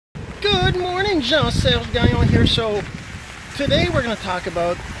Good morning, Jean-Serge Gagnon here. So today we're going to talk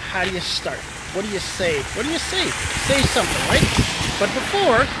about how do you start? What do you say? What do you say? Say something, right? But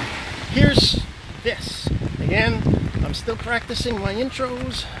before, here's this. Again, I'm still practicing my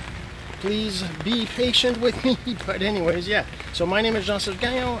intros. Please be patient with me. But anyways, yeah. So my name is Jean-Serge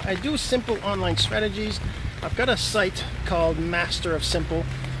Gagnon. I do simple online strategies. I've got a site called Master of Simple.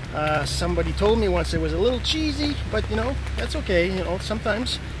 Somebody told me once it was a little cheesy, but you know, that's okay. You know,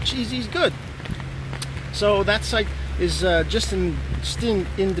 sometimes cheesy is good. So that site is just in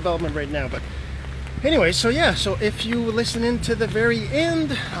development right now. But anyway, so yeah, so if you listen in to the very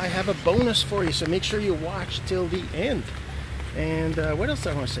end, I have a bonus for you. So make sure you watch till the end. And what else do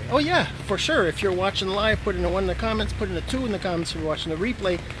I want to say? Oh yeah, for sure. If you're watching live, put in a 1 in the comments, put in a 2 in the comments. If you're watching the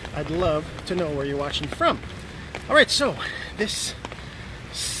replay, I'd love to know where you're watching from. All right, so this,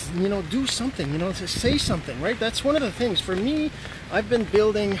 you know, do something, you know, to say something, right? That's one of the things. For me, I've been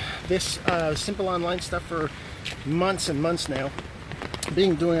building this simple online stuff for months and months now.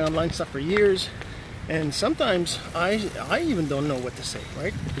 Doing online stuff for years. And sometimes I even don't know what to say,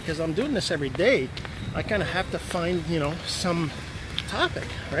 right? Because I'm doing this every day. I kind of have to find, you know, some topic,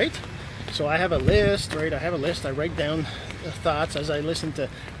 right? So I have a list, right? I have a list. I write down the thoughts as I listen to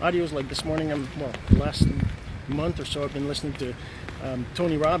audios. Like this morning, well, last month or so, I've been listening to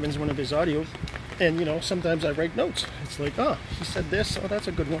Tony Robbins, one of his audios. And, you know, sometimes I write notes. It's like, oh, he said this. Oh, that's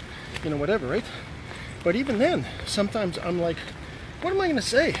a good one. You know, whatever, right? But even then, sometimes I'm like, what am I going to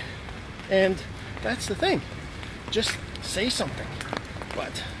say? And that's the thing. Just say something.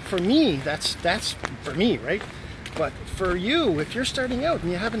 But for me, that's for me, right? But for you, if you're starting out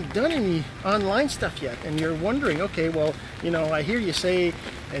and you haven't done any online stuff yet, and you're wondering, okay, well, you know, I hear you say,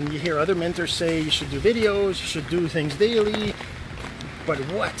 and you hear other mentors say you should do videos, you should do things daily, but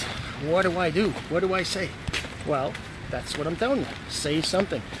what? What do I do? What do I say? Well, that's what I'm telling you. Say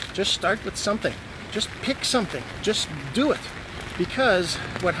something. Just start with something. Just pick something. Just do it. Because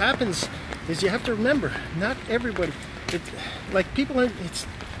what happens is you have to remember, not everybody, like people are,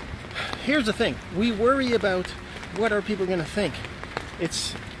 here's the thing, we worry about what are people going to think.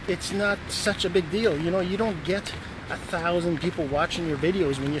 It's not such a big deal. You know, you don't get 1,000 people watching your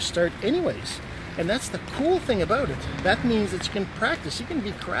videos when you start anyways. And that's the cool thing about it. That means that you can practice. You can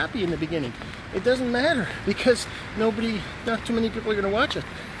be crappy in the beginning. It doesn't matter because not too many people are going to watch it.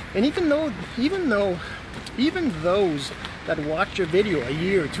 And even those that watch your video a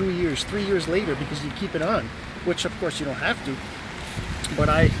year, 2 years, 3 years later because you keep it on, which of course you don't have to, but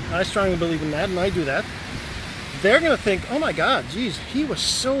I strongly believe in that, and I do that, they're going to think, oh my God, geez, he was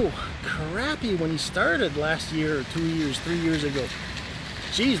so crappy when he started last year, 2 years, 3 years ago.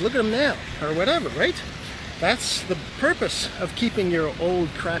 Geez, look at him now, or whatever, right? That's the purpose of keeping your old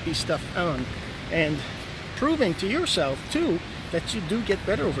crappy stuff on and proving to yourself too that you do get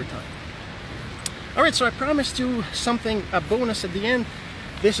better over time. All right, so I promised you something, a bonus at the end.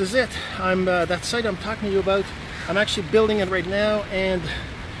 This is it. That site I'm talking to you about, I'm actually building it right now, and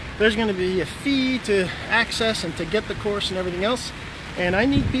there's going to be a fee to access and to get the course and everything else. And I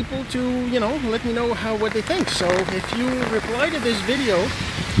need people to, you know, let me know what they think. So if you reply to this video,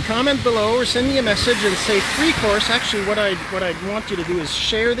 comment below or send me a message and say free course. Actually, what I want you to do is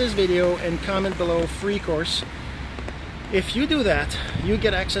share this video and comment below free course. If you do that, you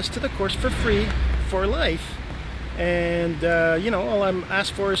get access to the course for free for life. And, you know, all I'm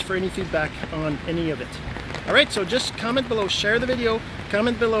asked for is for any feedback on any of it. All right, so just comment below, share the video,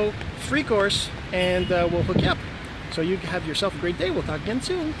 comment below, free course, and we'll hook you up. So you have yourself a great day. We'll talk again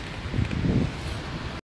soon.